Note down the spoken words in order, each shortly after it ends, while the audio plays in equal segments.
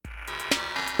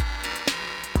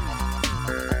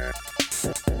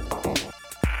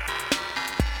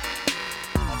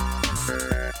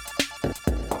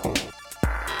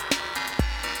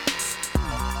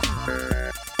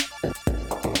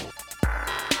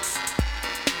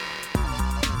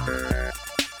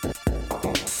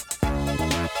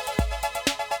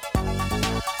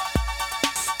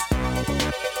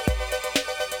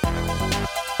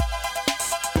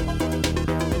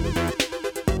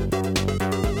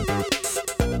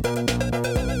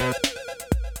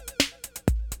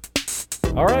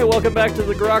welcome back to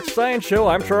the Groks Science Show.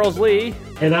 I'm Charles Lee.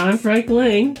 And I'm Frank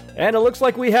Ling. And it looks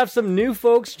like we have some new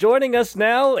folks joining us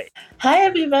now. Hi,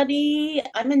 everybody.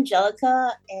 I'm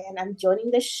Angelica, and I'm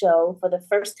joining the show for the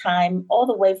first time all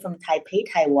the way from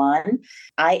Taipei, Taiwan.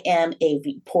 I am a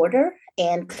reporter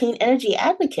and clean energy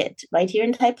advocate right here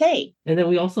in Taipei. And then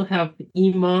we also have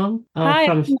Imam Hi,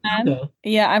 from everyone. Chicago.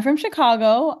 Yeah, I'm from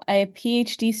Chicago, a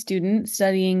PhD student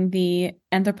studying the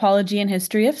anthropology and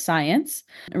history of science,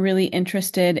 really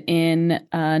interested in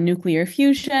nuclear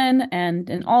fusion and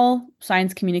in all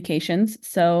science communications.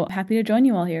 So happy to join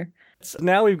you all here.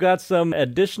 Now we've got some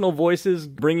additional voices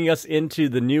bringing us into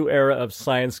the new era of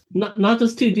science. Not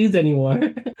just two dudes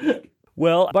anymore.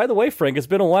 Well, by the way, Frank, it's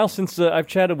been a while since I've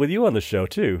chatted with you on the show,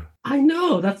 too. I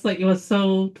know. That's like, it was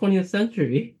so 20th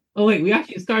century. Oh, wait, we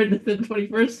actually started in the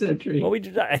 21st century. Well,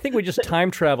 I think we just time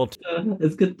traveled.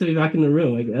 It's good to be back in the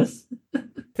room, I guess.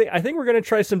 I think we're going to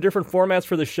try some different formats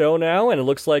for the show now, and it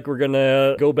looks like we're going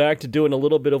to go back to doing a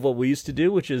little bit of what we used to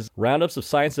do, which is roundups of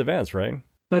science events, right?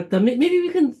 But maybe we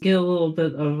can get a little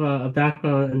bit of a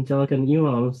background on Angelica and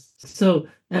Imam. So,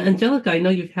 Angelica, I know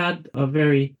you've had a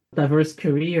very diverse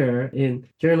career in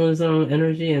journalism,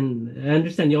 energy, and I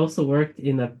understand you also worked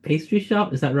in a pastry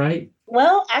shop. Is that right?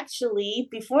 Well, actually,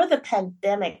 before the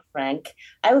pandemic, Frank,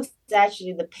 I was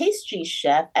actually the pastry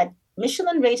chef at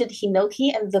Michelin-rated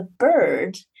Hinoki and the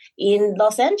Bird in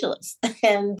Los Angeles.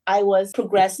 And I was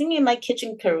progressing in my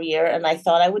kitchen career, and I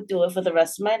thought I would do it for the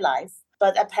rest of my life.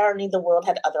 But apparently the world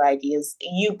had other ideas.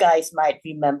 You guys might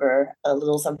remember a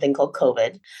little something called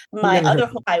COVID. My other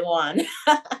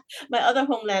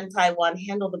homeland, Taiwan,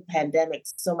 handled the pandemic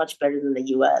so much better than the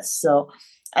US. So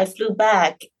I flew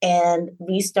back and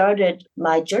restarted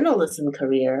my journalism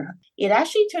career. It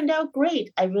actually turned out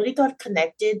great. I really got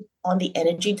connected on the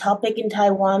energy topic in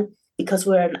Taiwan because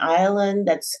we're an island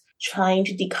that's trying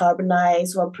to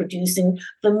decarbonize while producing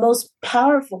the most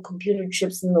powerful computer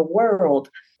chips in the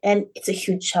world. And it's a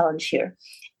huge challenge here.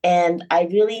 And I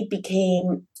really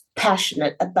became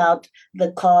passionate about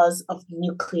the cause of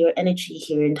nuclear energy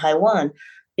here in Taiwan.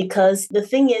 Because the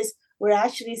thing is, we're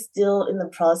actually still in the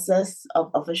process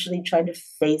of officially trying to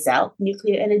phase out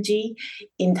nuclear energy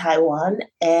in Taiwan.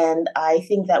 And I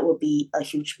think that would be a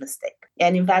huge mistake.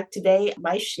 And in fact, today,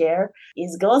 my share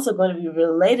is also going to be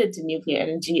related to nuclear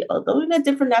energy, although in a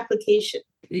different application.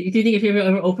 Do you think if you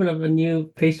ever open up a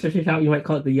new pastry shop, you might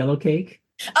call it the yellow cake?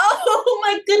 Oh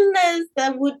my goodness,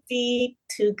 that would be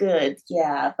too good.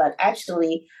 Yeah, but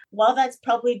actually, while that's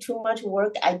probably too much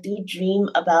work, I do dream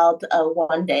about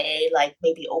one day, like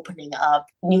maybe opening up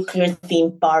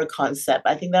nuclear-themed bar concept.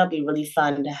 I think that would be really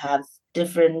fun to have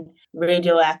different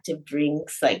radioactive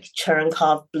drinks like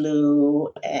Cherenkov Blue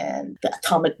and the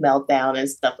Atomic Meltdown and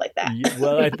stuff like that. Yeah,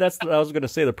 well, I was going to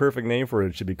say the perfect name for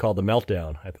it should be called the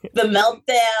Meltdown. I think. The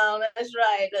Meltdown, that's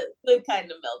right. A good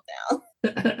kind of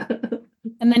meltdown.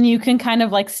 And then you can kind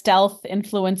of like stealth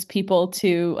influence people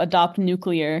to adopt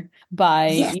nuclear by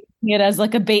using it as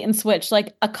like a bait and switch,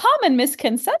 like a common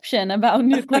misconception about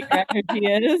nuclear energy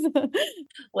is.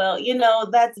 Well,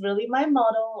 that's really my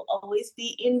motto, always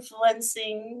be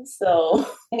influencing. So,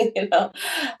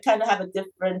 kind of have a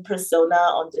different persona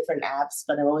on different apps,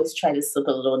 but I always try to slip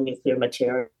a little nuclear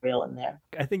material in there.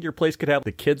 I think your place could have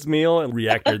the kids' meal and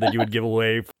reactor that you would give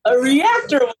away. A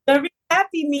reactor with every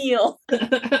Happy Meal.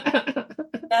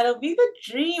 That'll be the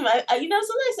dream. I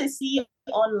sometimes I see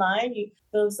online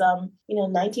those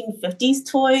 1950s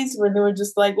toys when they were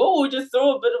just like, oh, we'll just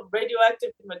throw a bit of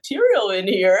radioactive material in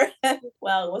here.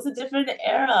 Well, it was a different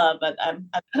era, but I'm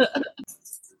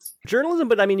Journalism,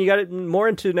 but I mean, you got it more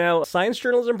into now science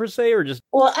journalism per se, or just?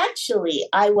 Well, actually,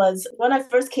 when I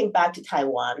first came back to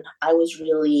Taiwan, I was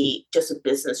really just a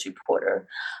business reporter.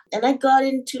 And I got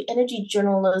into energy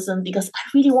journalism because I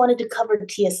really wanted to cover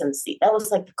TSMC. That was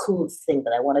like the coolest thing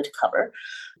that I wanted to cover.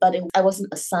 But I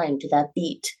wasn't assigned to that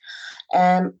beat.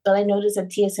 But I noticed that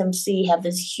TSMC have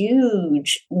this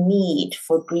huge need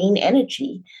for green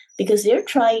energy because they're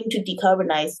trying to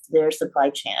decarbonize their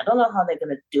supply chain. I don't know how they're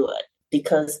going to do it.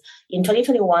 Because in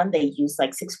 2021, they used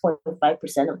like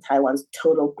 6.5% of Taiwan's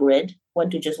total grid,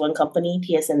 went to just one company,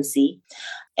 TSMC.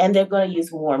 And they're going to use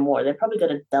more and more. They're probably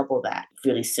going to double that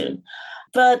really soon.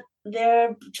 But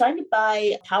they're trying to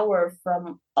buy power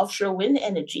from offshore wind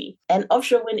energy. And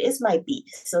offshore wind is my beat.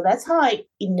 So that's how I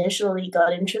initially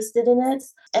got interested in it.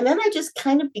 And then I just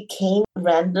kind of became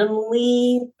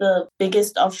randomly the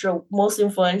biggest most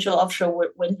influential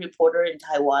offshore wind reporter in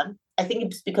Taiwan. I think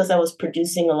it's because I was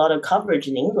producing a lot of coverage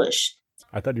in English.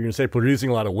 I thought you were going to say producing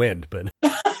a lot of wind, but...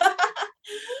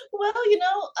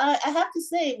 Well, I have to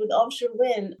say with offshore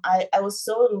wind, I was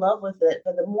so in love with it.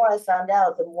 But the more I found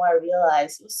out, the more I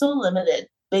realized it was so limited.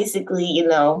 basically,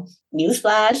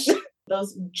 newsflash,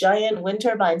 those giant wind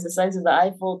turbines the size of the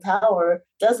Eiffel Tower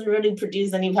doesn't really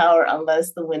produce any power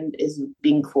unless the wind is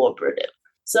being cooperative.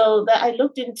 So that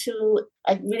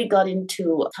I really got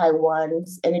into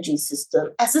Taiwan's energy system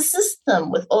as a system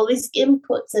with all these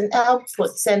inputs and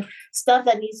outputs and stuff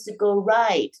that needs to go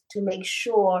right to make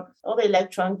sure all the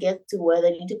electrons get to where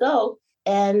they need to go.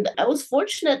 And I was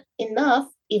fortunate enough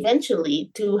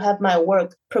eventually to have my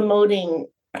work promoting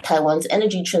Taiwan's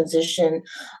energy transition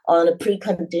on a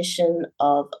precondition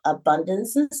of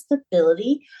abundance and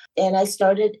stability. And I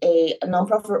started a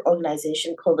nonprofit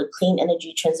organization called the Clean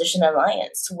Energy Transition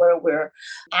Alliance, where we're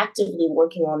actively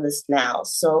working on this now.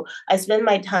 So I spend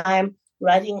my time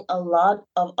writing a lot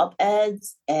of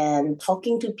op-eds and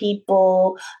talking to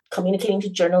people, communicating to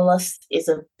journalists is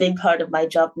a big part of my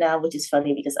job now, which is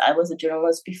funny because I was a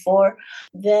journalist before.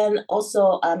 Then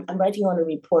also I'm writing on a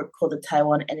report called the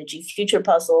Taiwan Energy Future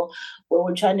Puzzle, where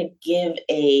we're trying to give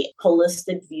a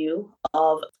holistic view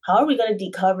of how are we going to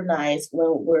decarbonize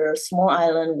when we're a small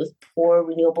island with poor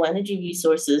renewable energy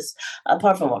resources,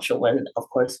 apart from offshore wind, of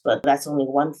course, but that's only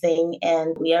one thing.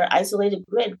 And we are isolated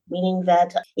grid, meaning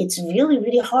that it's really,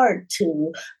 really hard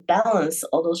to balance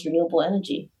all those renewable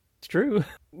energy. It's true.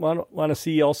 Want to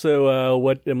see also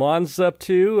what Iman's up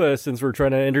to since we're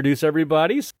trying to introduce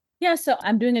everybody. Yeah, so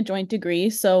I'm doing a joint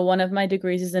degree. So one of my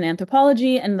degrees is in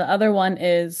anthropology, and the other one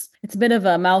is, it's a bit of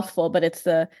a mouthful, but it's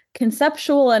the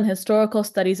conceptual and historical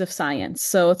studies of science.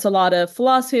 So it's a lot of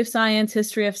philosophy of science,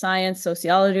 history of science,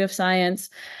 sociology of science.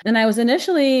 And I was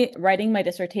initially writing my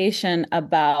dissertation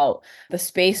about the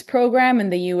space program in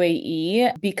the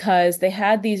UAE because they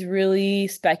had these really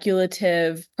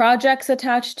speculative projects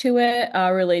attached to it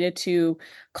related to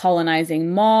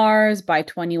colonizing Mars by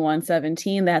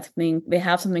 2117. They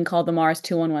have something called the Mars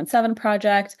 2117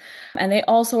 project. And they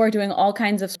also are doing all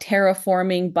kinds of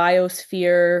terraforming,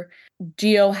 biosphere,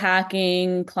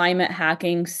 geohacking, climate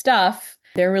hacking stuff.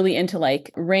 They're really into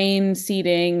like rain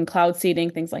seeding, cloud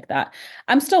seeding, things like that.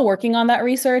 I'm still working on that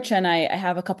research and I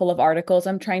have a couple of articles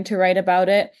I'm trying to write about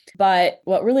it. But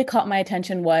what really caught my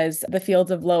attention was the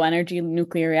fields of low energy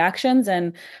nuclear reactions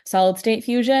and solid state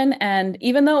fusion. And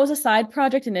even though it was a side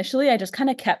project initially, I just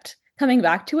kind of kept coming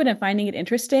back to it and finding it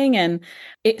interesting. And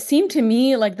it seemed to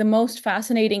me like the most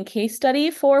fascinating case study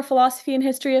for philosophy and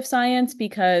history of science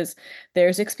because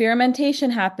there's experimentation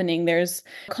happening, there's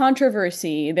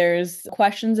controversy, there's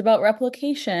questions about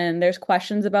replication, there's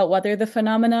questions about whether the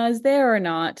phenomena is there or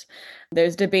not.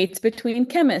 There's debates between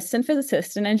chemists and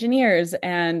physicists and engineers,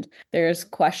 and there's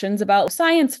questions about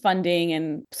science funding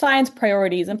and science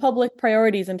priorities and public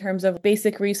priorities in terms of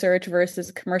basic research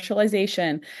versus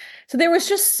commercialization. So there was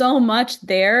just so much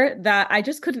there that I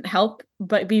just couldn't help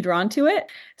but be drawn to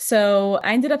it. So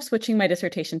I ended up switching my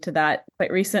dissertation to that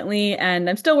quite recently, and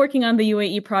I'm still working on the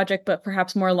UAE project, but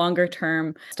perhaps more longer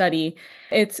term study.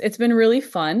 It's been really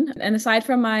fun. And aside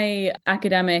from my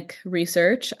academic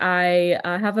research, I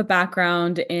have a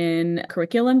background in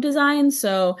curriculum design.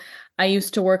 So I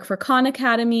used to work for Khan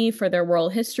Academy for their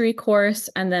world history course,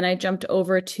 and then I jumped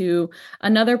over to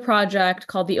another project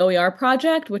called the OER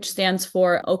project, which stands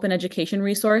for Open Education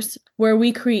Resource, where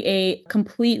we create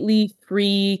completely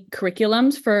free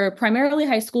curriculums for primarily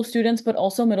high school students, but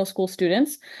also middle school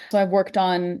students. So I've worked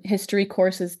on history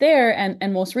courses there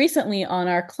and most recently on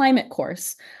our climate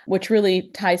course, which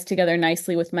really ties together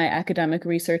nicely with my academic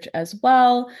research as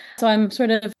well. So I'm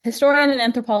sort of historian and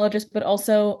anthropologist, but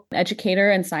also educator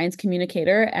and science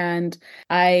communicator. And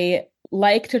I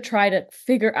like to try to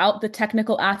figure out the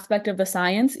technical aspect of the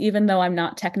science, even though I'm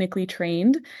not technically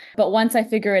trained. But once I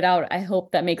figure it out, I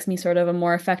hope that makes me sort of a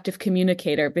more effective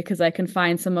communicator because I can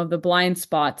find some of the blind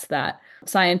spots that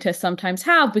scientists sometimes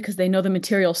have because they know the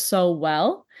material so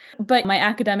well. But my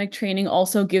academic training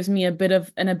also gives me a bit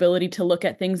of an ability to look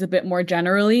at things a bit more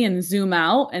generally and zoom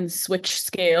out and switch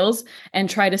scales and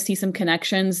try to see some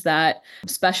connections that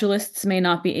specialists may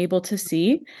not be able to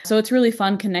see. So it's really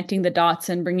fun connecting the dots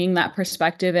and bringing that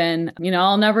perspective in.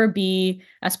 I'll never be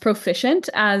as proficient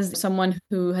as someone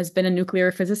who has been a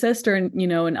nuclear physicist or, an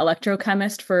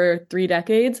electrochemist for 3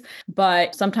 decades,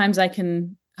 but sometimes I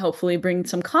can hopefully bring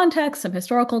some context, some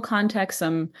historical context,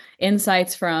 some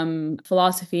insights from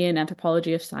philosophy and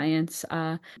anthropology of science,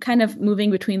 kind of moving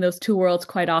between those two worlds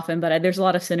quite often, but there's a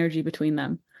lot of synergy between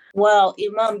them. Well,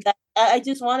 Imam, I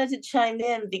just wanted to chime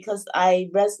in because I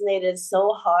resonated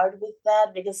so hard with that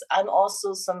because I'm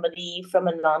also somebody from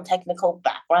a non-technical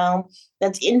background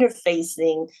that's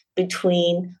interfacing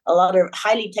between a lot of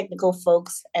highly technical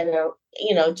folks and,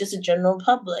 just a general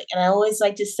public. And I always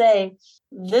like to say,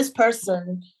 this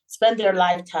person spent their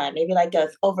lifetime, maybe like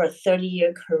over a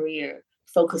 30-year career,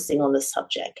 focusing on the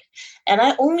subject. And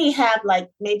I only have like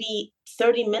maybe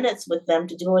 30 minutes with them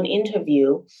to do an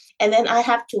interview. And then I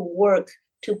have to work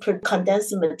to condense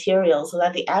the material so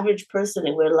that the average person,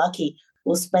 if we're lucky,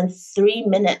 will spend 3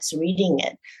 minutes reading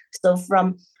it. So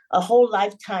from a whole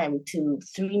lifetime to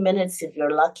 3 minutes, if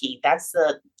you're lucky, that's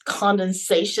the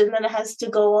condensation that has to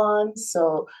go on.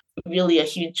 So really a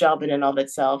huge job in and of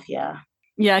itself. Yeah.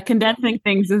 Yeah, condensing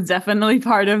things is definitely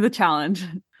part of the challenge.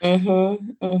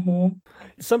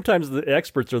 Sometimes the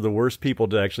experts are the worst people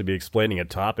to actually be explaining a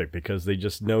topic because they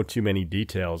just know too many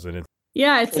details. And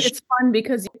yeah, it's fun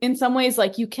because in some ways,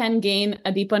 like you can gain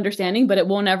a deep understanding, but it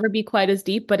won't ever be quite as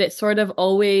deep. But it's sort of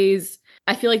always,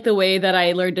 I feel like the way that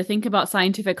I learned to think about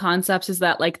scientific concepts is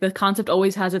that like the concept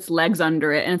always has its legs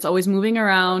under it and it's always moving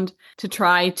around to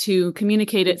try to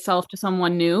communicate itself to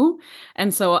someone new.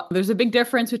 And so there's a big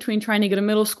difference between trying to get a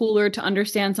middle schooler to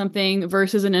understand something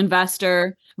versus an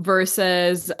investor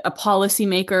versus a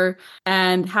policymaker,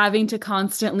 and having to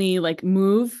constantly like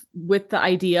move with the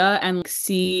idea and like,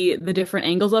 see the different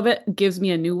angles of it gives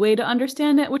me a new way to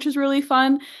understand it, which is really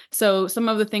fun. So some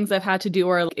of the things I've had to do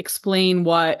are like, explain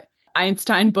what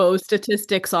Einstein-Bose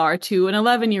statistics are to an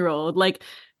 11-year-old. Like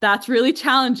that's really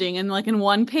challenging and like in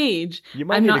one page. You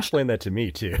might need to explain that to me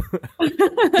too.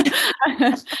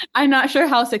 I'm not sure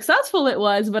how successful it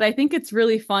was, but I think it's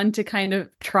really fun to kind of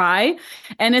try.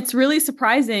 And it's really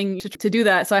surprising to do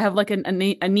that. So I have like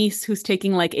a niece who's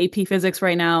taking like AP physics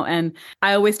right now. And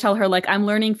I always tell her like, I'm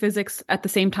learning physics at the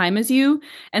same time as you.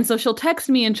 And so she'll text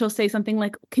me and she'll say something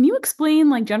like, can you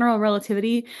explain like general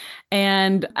relativity?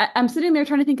 And I'm sitting there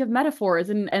trying to think of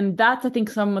metaphors. And that's, I think,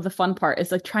 some of the fun part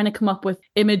is like trying to come up with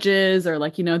images or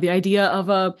like, you know, the idea of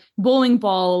a bowling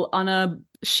ball on a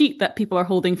sheet that people are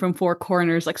holding from four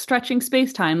corners, like stretching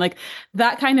space-time, like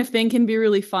that kind of thing can be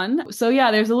really fun. So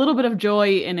yeah, there's a little bit of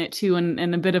joy in it too, and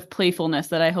a bit of playfulness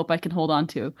that I hope I can hold on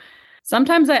to.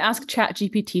 Sometimes I ask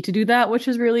ChatGPT to do that, which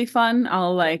is really fun.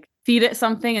 I'll like feed it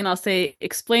something and I'll say,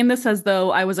 explain this as though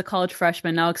I was a college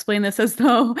freshman. Now explain this as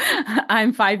though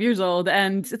I'm 5 years old.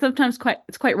 And sometimes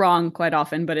it's quite wrong quite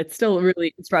often, but it's still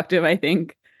really instructive, I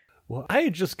think. Well, I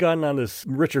had just gotten on this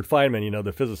Richard Feynman, you know,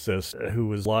 the physicist who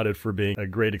was lauded for being a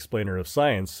great explainer of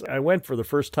science. I went for the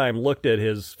first time, looked at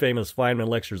his famous Feynman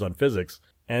lectures on physics.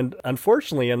 And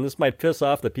unfortunately, and this might piss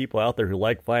off the people out there who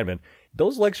like Feynman,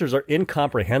 those lectures are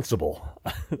incomprehensible.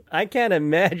 I can't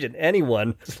imagine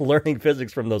anyone learning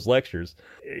physics from those lectures.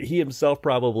 He himself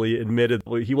probably admitted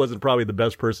he wasn't probably the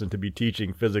best person to be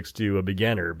teaching physics to a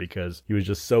beginner because he was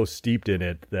just so steeped in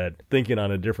it that thinking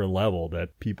on a different level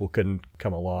that people couldn't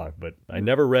come along. But I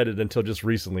never read it until just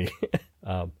recently.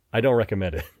 I don't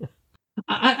recommend it.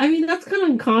 I mean, that's kind of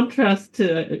in contrast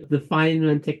to the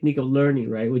Feynman technique of learning,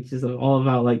 right? Which is all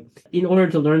about like, in order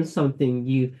to learn something,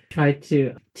 you try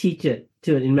to teach it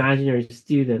to an imaginary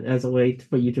student as a way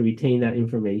for you to retain that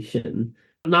information.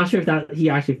 I'm not sure if that he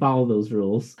actually followed those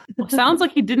rules. Sounds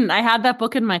like he didn't. I had that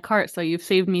book in my cart, so you've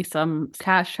saved me some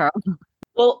cash, Charles.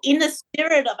 Well, in the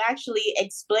spirit of actually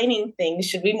explaining things,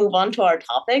 should we move on to our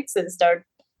topics and start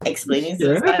explaining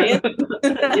some science?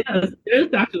 Yes,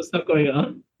 there's actual stuff going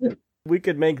on. We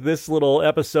could make this little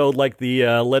episode like the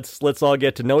let's all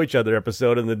get to know each other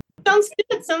episode. And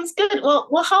Sounds good.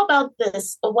 Well, how about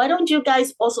this? Why don't you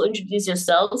guys also introduce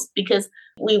yourselves? Because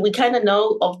we kind of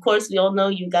know, of course, we all know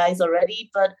you guys already,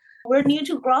 but we're new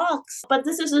to Groks. But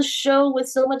this is a show with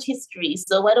so much history.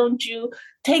 So why don't you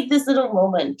take this little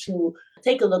moment to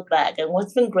take a look back and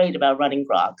what's been great about running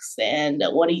Groks and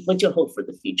what's your hope for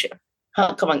the future?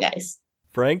 Come on, guys.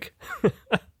 Frank?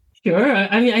 Sure.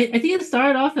 I mean, I think it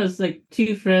started off as like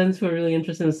two friends who were really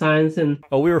interested in science, and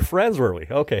we were friends, were we?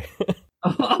 Okay.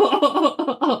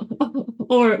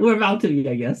 Or we're about to be,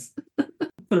 I guess,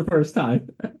 for the first time.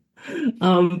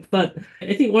 But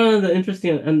I think one of the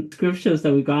interesting descriptions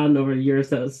that we've gotten over the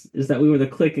years is that we were the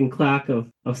click and clack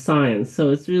of science.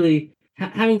 So it's really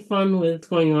having fun with what's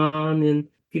going on in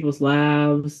people's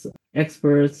labs,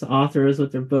 experts, authors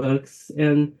with their books,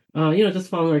 and just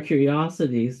following our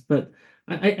curiosities. But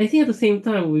I think at the same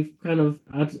time,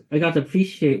 I got to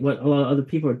appreciate what a lot of other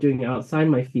people are doing outside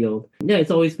my field. Yeah,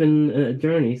 it's always been a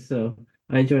journey, so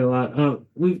I enjoy it a lot.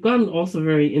 We've gotten also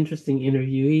very interesting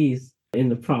interviewees in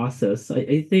the process.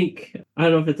 I think, I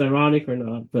don't know if it's ironic or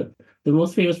not, but the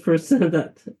most famous person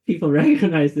that people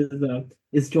recognize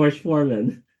is George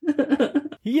Foreman.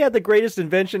 He had the greatest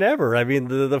invention ever. I mean,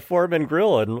 the Foreman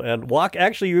grill and walk.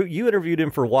 Actually, you interviewed him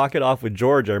for Walk It Off with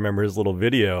George. I remember his little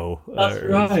video. That's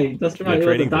right. It was a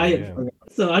diet program.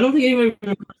 So I don't think anyone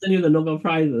remembers any of the Nobel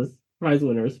prize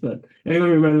winners, but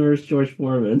everyone remembers George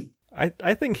Foreman.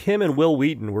 I think him and Will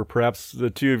Wheaton were perhaps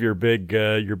the two of your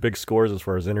big scores as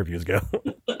far as interviews go.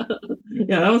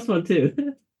 Yeah, that was fun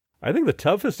too. I think the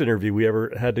toughest interview we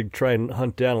ever had to try and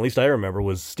hunt down, at least I remember,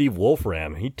 was Steve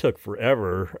Wolfram. He took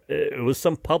forever. It was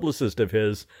some publicist of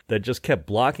his that just kept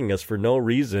blocking us for no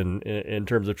reason in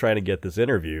terms of trying to get this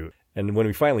interview. And when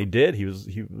we finally did, he was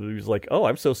like, "Oh,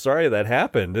 I'm so sorry that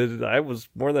happened. I was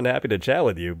more than happy to chat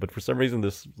with you, but for some reason,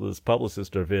 this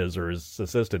publicist of his or his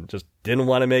assistant just didn't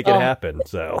want to make it happen."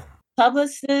 So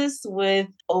publicists with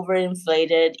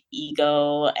overinflated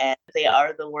ego, and they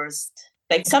are the worst.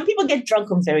 Like, some people get drunk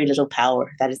on very little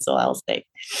power. That is all I'll say.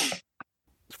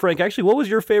 Frank, actually, what was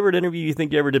your favorite interview you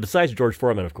think you ever did, besides George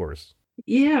Foreman, of course?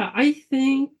 Yeah, I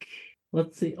think,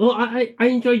 let's see. Oh, I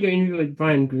enjoyed your interview with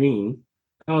Brian Greene.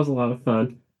 That was a lot of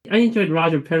fun. I enjoyed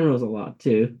Roger Penrose a lot,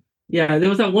 too. Yeah, there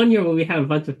was that one year where we had a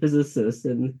bunch of physicists,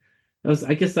 and that was,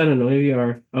 I guess, I don't know, maybe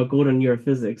our golden year of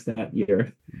physics that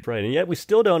year. Right, and yet we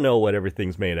still don't know what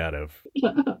everything's made out of.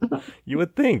 You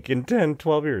would think in 10,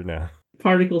 12 years now.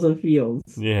 Particles and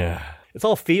fields. Yeah. It's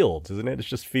all fields, isn't it? It's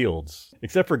just fields.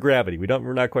 Except for gravity.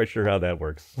 We're not quite sure how that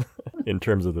works in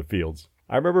terms of the fields.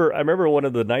 I remember one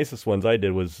of the nicest ones I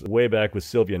did was way back with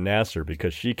Sylvia Nasser,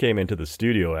 because she came into the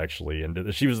studio actually,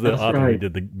 and she was the author who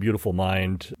did the Beautiful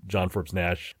Mind, John Forbes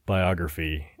Nash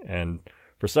biography, and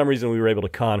for some reason we were able to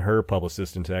con her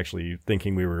publicist into actually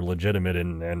thinking we were legitimate,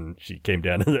 and she came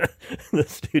down to the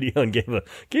studio and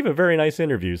gave a very nice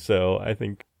interview. So I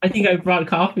think I brought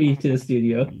coffee to the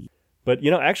studio. But,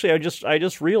 actually, I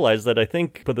just realized that I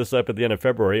think put this up at the end of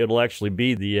February. It'll actually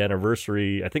be the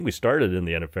anniversary. I think we started in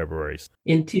the end of February.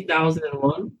 In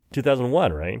 2001?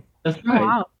 2001, right? That's right.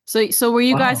 Wow. So were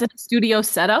you guys in a studio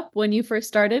setup when you first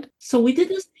started? So we did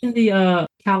this in the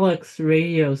Calyx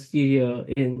radio studio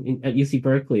at UC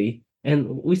Berkeley. And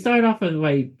we started off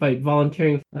by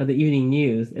volunteering for the evening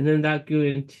news. And then that grew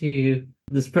into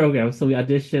this program. So we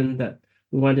auditioned that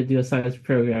we wanted to do a science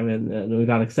program, and we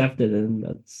got accepted.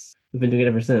 And we've been doing it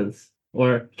ever since.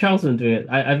 Or Charles has been doing it.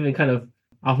 I've been kind of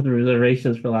off of the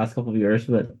reservations for the last couple of years,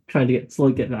 but trying to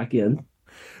slowly get back in.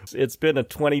 It's been a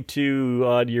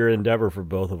 22-odd year endeavor for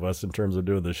both of us in terms of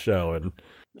doing the show, and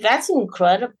that's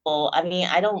incredible. I mean,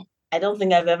 I don't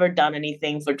think I've ever done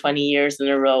anything for 20 years in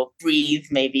a row. Breathe,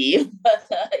 maybe. But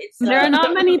there are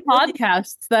not many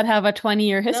podcasts that have a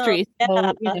 20-year history.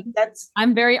 No,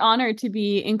 I'm very honored to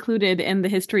be included in the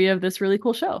history of this really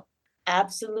cool show.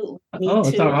 Absolutely. Me too.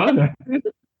 It's our honor.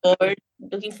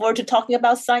 Looking forward to talking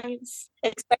about science.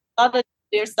 Expect a lot of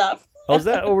weird stuff. Oh, is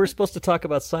that? Oh, we're supposed to talk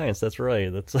about science. That's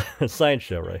right. That's a science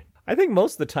show, right? I think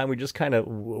most of the time we just kind of,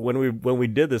 when we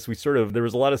did this, there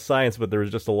was a lot of science, but there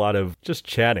was just a lot of just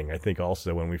chatting, I think,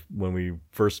 also when we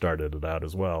first started it out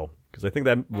as well, because I think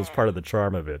that was part of the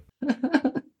charm of it.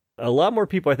 A lot more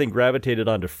people, I think, gravitated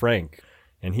onto Frank,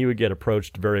 and he would get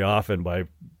approached very often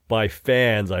by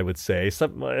fans, I would say.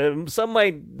 Some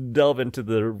might delve into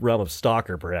the realm of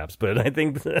stalker, perhaps, but I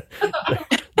think there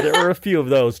were a few of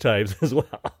those types as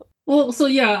well. Well, so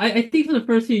yeah, I think for the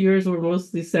first few years we're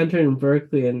mostly centered in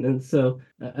Berkeley, and so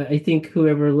I think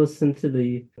whoever listened to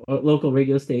the local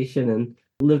radio station and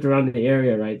lived around the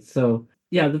area, right? So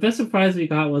yeah, the best surprise we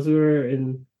got was we were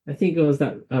in, I think it was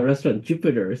that restaurant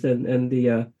Jupiter's, and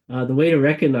the waiter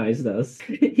recognized us.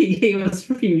 He gave us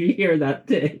free beer that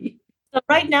day. So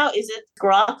right now, is it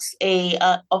Groks?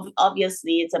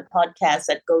 Obviously, it's a podcast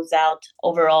that goes out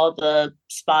over all the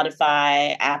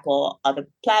Spotify, Apple, other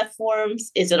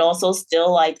platforms. Is it also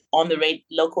still like on the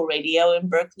local radio in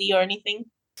Berkeley or anything?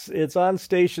 It's on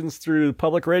stations through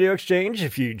Public Radio Exchange.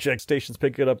 If you check stations,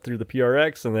 pick it up through the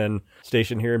PRX, and then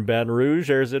station here in Baton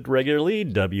Rouge airs it regularly,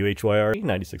 WHYR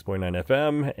 96.9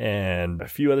 FM, and a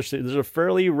few other stations. There's a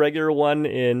fairly regular one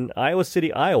in Iowa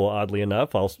City, Iowa, oddly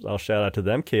enough. I'll shout out to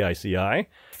them, KICI.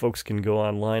 Folks can go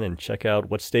online and check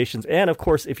out what stations, and of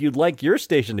course, if you'd like your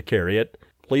station to carry it,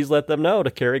 please let them know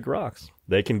to carry Groks.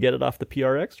 They can get it off the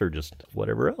PRX or just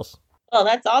whatever else. Oh,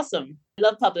 that's awesome. I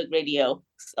love public radio.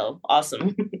 So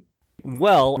awesome.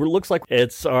 Well, it looks like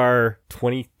it's our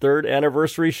 23rd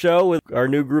anniversary show with our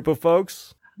new group of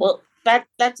folks. Well,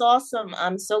 that's awesome.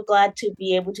 I'm so glad to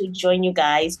be able to join you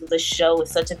guys with a show with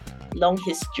such a long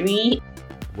history.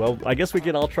 Well, I guess we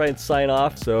can all try and sign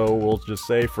off. So we'll just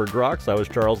say for Groks, I was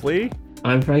Charles Lee.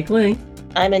 I'm Frank Ling.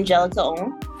 I'm Angelica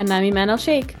Ong. And I'm Emmanuel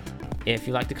Sheikh. If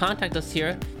you'd like to contact us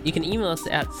here, you can email us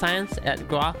at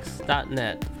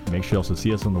science@groks.net. Make sure you also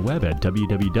see us on the web at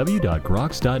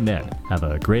www.groks.net. Have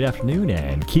a great afternoon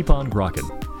and keep on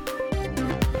grokking.